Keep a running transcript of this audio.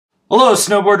Hello,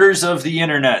 snowboarders of the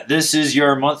internet. This is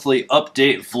your monthly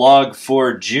update vlog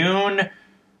for June,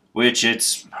 which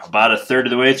it's about a third of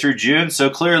the way through June, so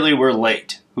clearly we're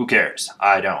late. Who cares?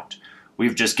 I don't.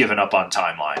 We've just given up on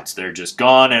timelines. They're just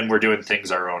gone and we're doing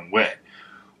things our own way.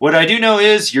 What I do know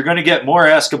is you're going to get more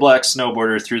Ask A Black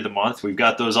Snowboarder through the month. We've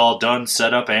got those all done,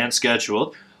 set up, and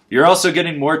scheduled. You're also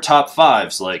getting more top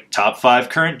fives, like top 5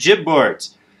 current jib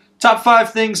boards, top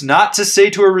 5 things not to say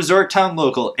to a resort town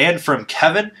local, and from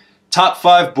Kevin, top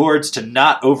 5 boards to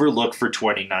not overlook for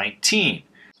 2019.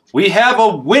 We have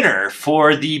a winner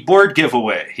for the board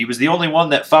giveaway. He was the only one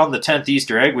that found the 10th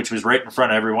Easter egg, which was right in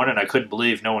front of everyone, and I couldn't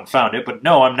believe no one found it, but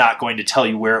no, I'm not going to tell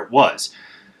you where it was.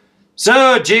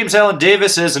 So, James Allen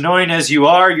Davis, as annoying as you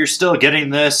are, you're still getting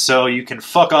this, so you can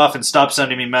fuck off and stop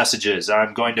sending me messages.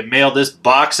 I'm going to mail this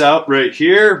box out right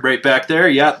here, right back there.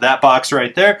 Yeah, that box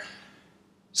right there.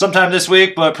 Sometime this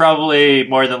week, but probably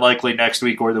more than likely next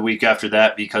week or the week after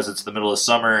that because it's the middle of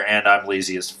summer and I'm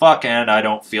lazy as fuck and I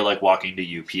don't feel like walking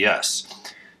to UPS.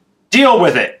 Deal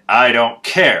with it. I don't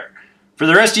care. For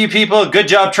the rest of you people, good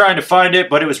job trying to find it,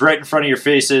 but it was right in front of your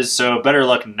faces, so better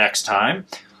luck next time.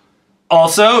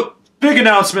 Also, big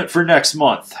announcement for next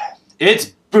month. It's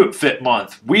Boot Fit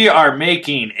month. We are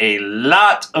making a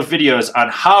lot of videos on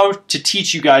how to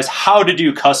teach you guys how to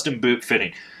do custom boot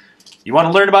fitting. You want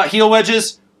to learn about heel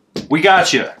wedges? We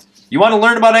got you. You want to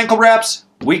learn about ankle wraps?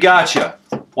 We got you.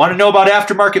 Want to know about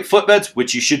aftermarket footbeds,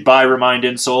 which you should buy Remind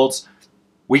insoles?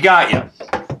 We got you.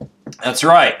 That's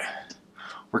right.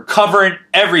 We're covering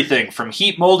everything from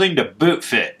heat molding to boot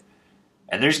fit.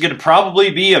 And there's going to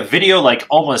probably be a video like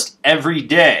almost every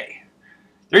day.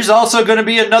 There's also going to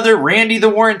be another Randy the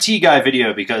Warranty Guy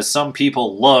video because some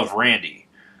people love Randy.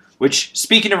 Which,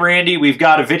 speaking of Randy, we've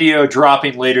got a video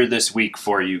dropping later this week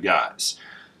for you guys.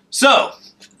 So,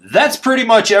 that's pretty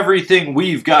much everything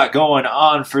we've got going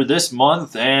on for this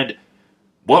month and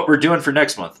what we're doing for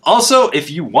next month. Also,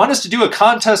 if you want us to do a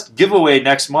contest giveaway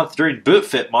next month during Boot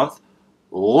Fit month,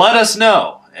 let us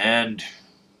know and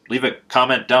leave a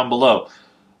comment down below.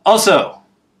 Also,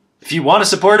 if you want to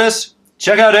support us,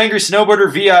 check out Angry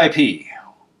Snowboarder VIP.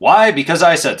 Why? Because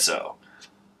I said so.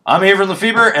 I'm Avery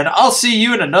Lefebvre, and I'll see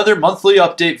you in another monthly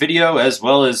update video as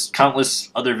well as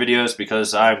countless other videos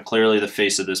because I'm clearly the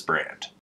face of this brand.